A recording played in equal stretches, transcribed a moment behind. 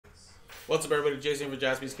What's up, everybody? Jason for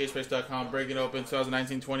jaspyscasebreaks.com. Breaking open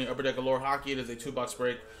 2019-20 Upper Deck Allure Hockey. It is a 2-box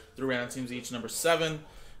break. 3 random teams each, number 7.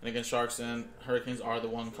 And again, Sharks and Hurricanes are the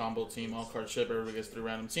one combo team. All card ship. Everybody gets 3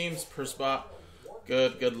 random teams per spot.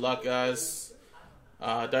 Good luck, guys.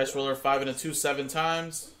 Dice roller 5 and a 2, 7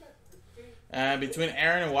 times. And between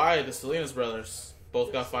Aaron and Wyatt, the Salinas brothers,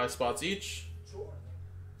 both got 5 spots each.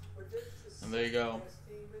 And there you go.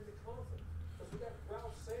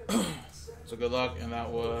 So good luck, and that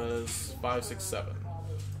was 5, 6, 7.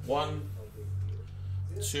 1,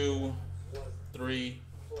 2, 3,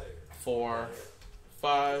 4,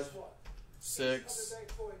 5, 6,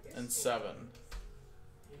 and 7.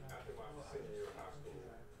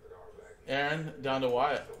 Aaron, down to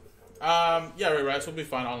Wyatt. Yeah, right. We'll be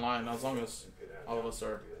fine online as long as all of us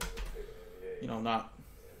are, not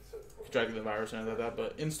contracting the virus or anything like that.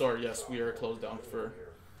 But in store, yes, we are closed down for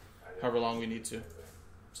however long we need to.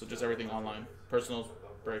 So just everything online. Personal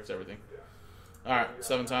breaks, everything. Alright,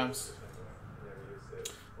 7 times.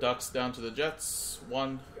 Ducks down to the Jets.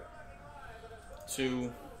 1,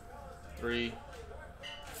 2, 3,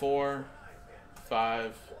 4,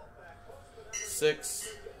 5,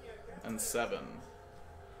 6, and 7.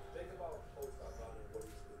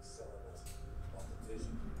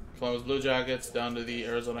 Columbus Blue Jackets down to the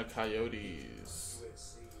Arizona Coyotes.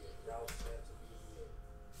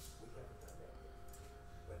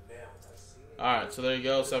 Alright, so there you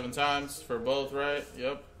go, 7 times for both, right?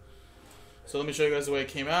 Yep. So let me show you guys the way it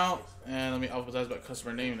came out, and let me alphabetize by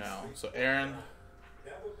customer name now. So Aaron,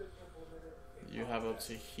 you have up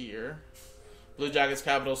to here. Blue Jackets,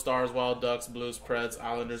 Capitals, Stars, Wild, Ducks, Blues, Preds,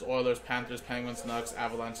 Islanders, Oilers, Panthers, Penguins, Nucks,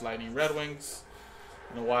 Avalanche, Lightning, Red Wings.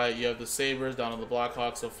 And Wyatt, you have the Sabres, down to the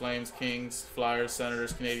Blackhawks, so Flames, Kings, Flyers,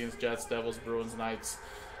 Senators, Canadians, Jets, Devils, Bruins, Knights.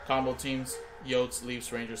 Combo teams, Yotes,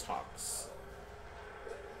 Leafs, Rangers, Hawks.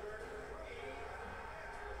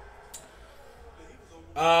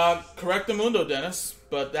 Correct the mundo, Dennis,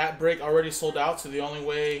 but that break already sold out, so the only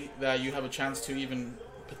way that you have a chance to even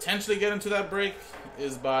potentially get into that break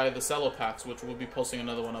is by the cello packs, which we'll be posting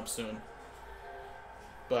another one up soon.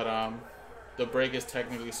 But the break is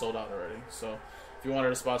technically sold out already, so if you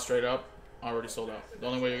wanted a spot straight up, already sold out. The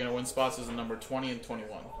only way you're going to win spots is in number 20 and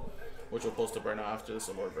 21, which we'll post up right now after this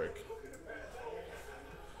Allure break.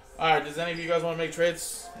 Alright, does any of you guys want to make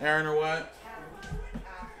trades? Aaron or what?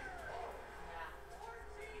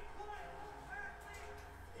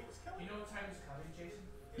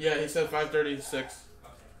 Yeah, he said 5:36.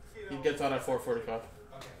 He gets out at 4:45.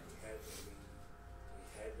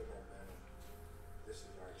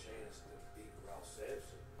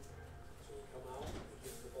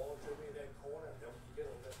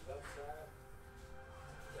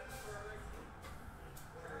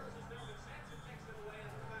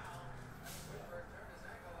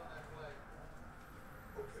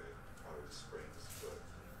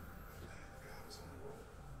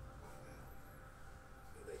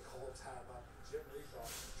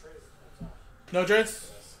 No trades?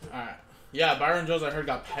 Alright. Yeah, Byron Jones, I heard,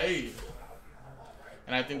 got paid.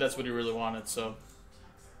 And I think that's what he really wanted, so.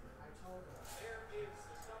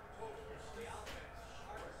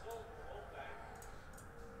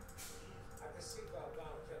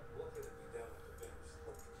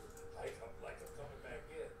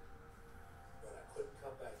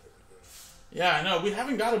 Yeah, I know. We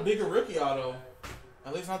haven't got a bigger rookie auto.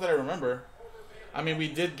 At least not that I remember. I mean, we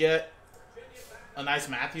did get a nice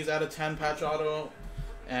Matthews out of 10 patch auto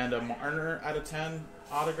and a Marner out of 10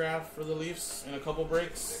 autograph for the Leafs in a couple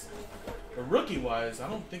breaks. But rookie-wise, I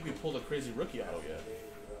don't think we pulled a crazy rookie auto yet.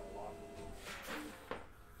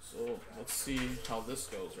 So let's see how this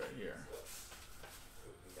goes right here.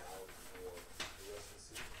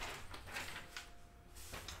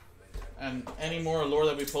 And any more Allure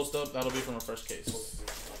that we post up, that'll be from a fresh case.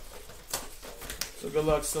 So good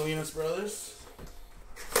luck, Salinas brothers.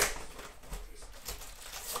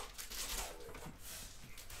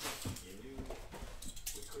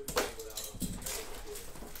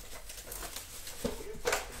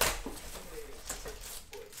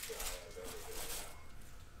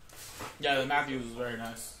 Yeah, the Matthews was very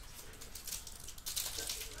nice.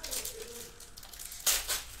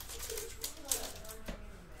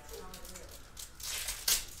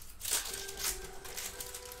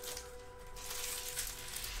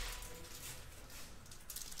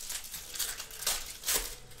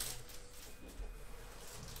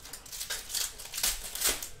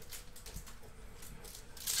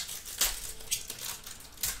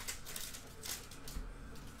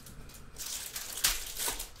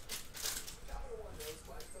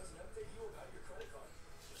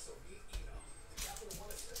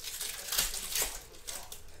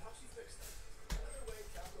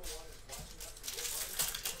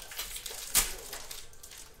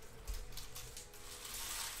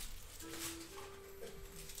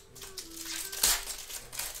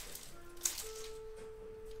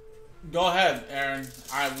 Go ahead, Aaron.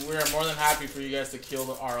 We're more than happy for you guys to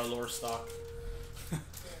kill our Allure stock.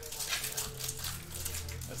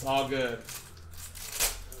 It's all good.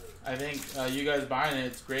 I think you guys buying it,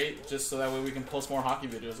 it's great, just so that way we can post more hockey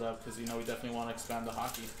videos up, because, you know, we definitely want to expand the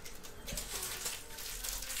hockey.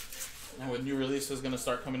 And with new releases going to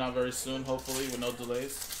start coming out very soon, hopefully, with no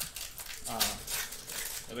delays.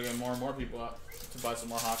 It'll get more and more people out to buy some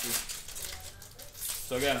more hockey.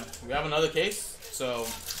 So again, we have another case, so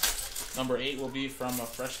number 8 will be from a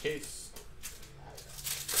fresh case.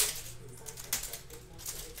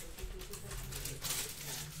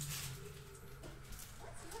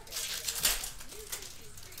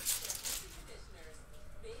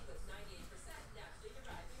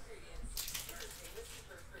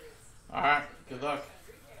 Alright, good luck.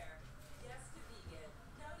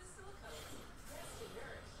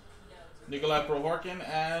 Nikolai Prohorkin,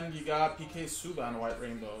 and you got PK Subban White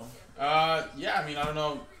Rainbow. Yeah, I mean, I don't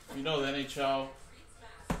know. You know, the NHL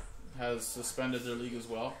has suspended their league as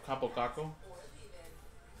well. Capo Caco.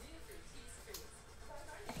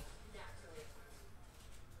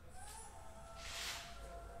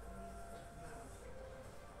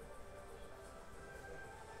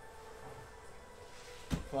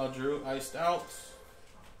 Claude Giroux iced out.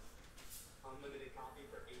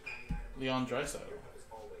 Leon Draisaitl.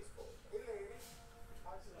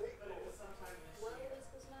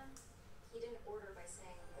 He didn't order by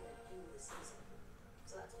saying we're going to do the season.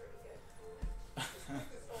 So that's pretty good.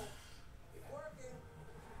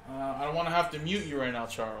 I don't want to have to mute you right now,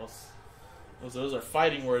 Charles. Those are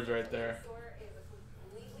fighting words right there.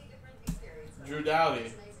 Drew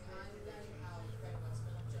Doughty.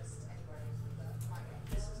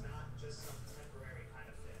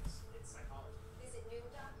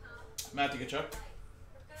 Matthew Tkachuk,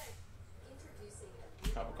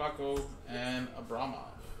 Capo Caco, and Abramov.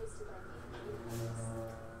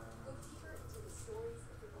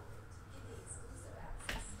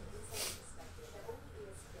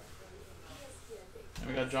 And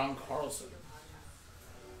we got John Carlson,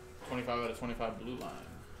 25 out of 25 blue line.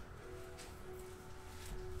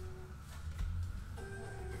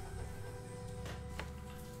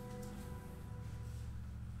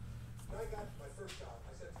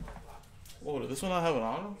 Whoa, did this one not have an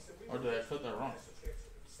auto? Or did I put that wrong?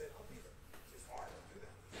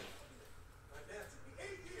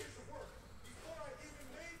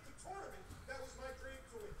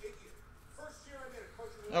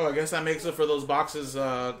 Oh, I guess that makes it for those boxes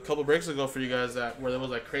a couple breaks ago for you guys where there was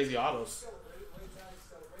like crazy autos.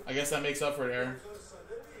 I guess that makes up for it, Aaron.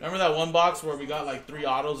 Remember that one box where we got like 3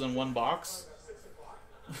 autos in one box?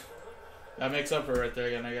 That makes up for it right there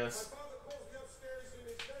again, I guess.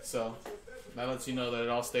 So that lets you know that it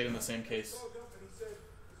all stayed in the same case.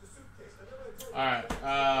 Alright,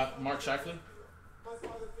 Mark Scheifele.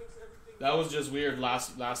 That was just weird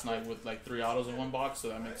last night with like 3 autos in one box, so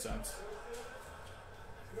that makes sense.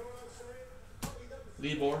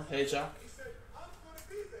 Libor, Haychuk.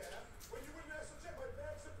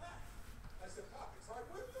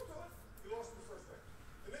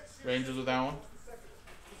 Rangers with that one.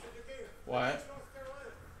 Wyatt.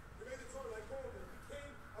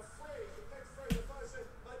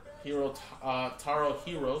 Taro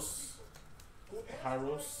Heroes.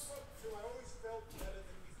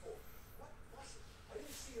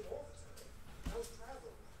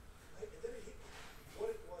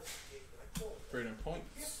 Braden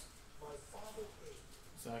Points.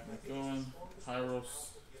 Zach McGowan. Hyros.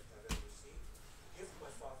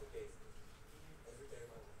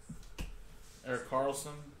 Eric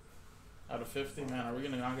Carlson. Out of 50. Man, are we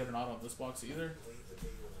going to not get an auto on this box either?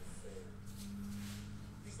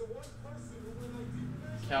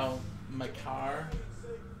 Cal McCarr.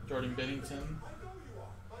 Jordan Binnington.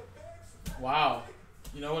 Wow.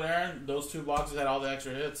 You know what, Aaron? Those 2 boxes had all the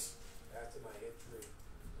extra hits.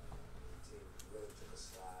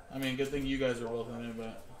 I mean, good thing you guys are both in there,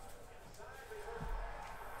 but...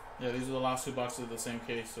 Yeah, these are the last 2 boxes of the same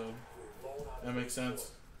case, so... That makes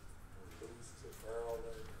sense.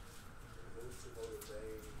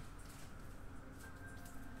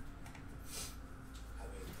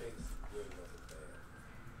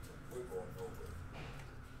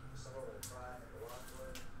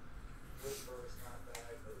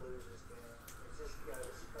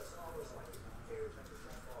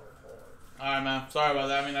 Alright, man. Sorry about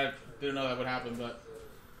that. I mean, I didn't know that would happen, but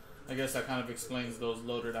I guess that kind of explains those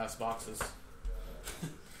loaded-ass boxes.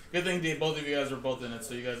 Good thing both of you guys were both in it,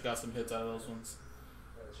 so you guys got some hits out of those ones.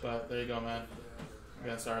 But there you go, man.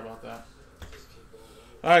 Again, sorry about that.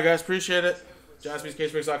 Alright, guys. Appreciate it.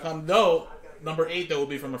 JaspysCaseBreaks.com. Though, number 8, though, will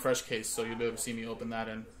be from a fresh case, so you'll be able to see me open that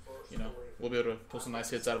and, you know, we'll be able to pull some nice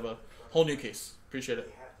hits out of a whole new case. Appreciate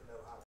it.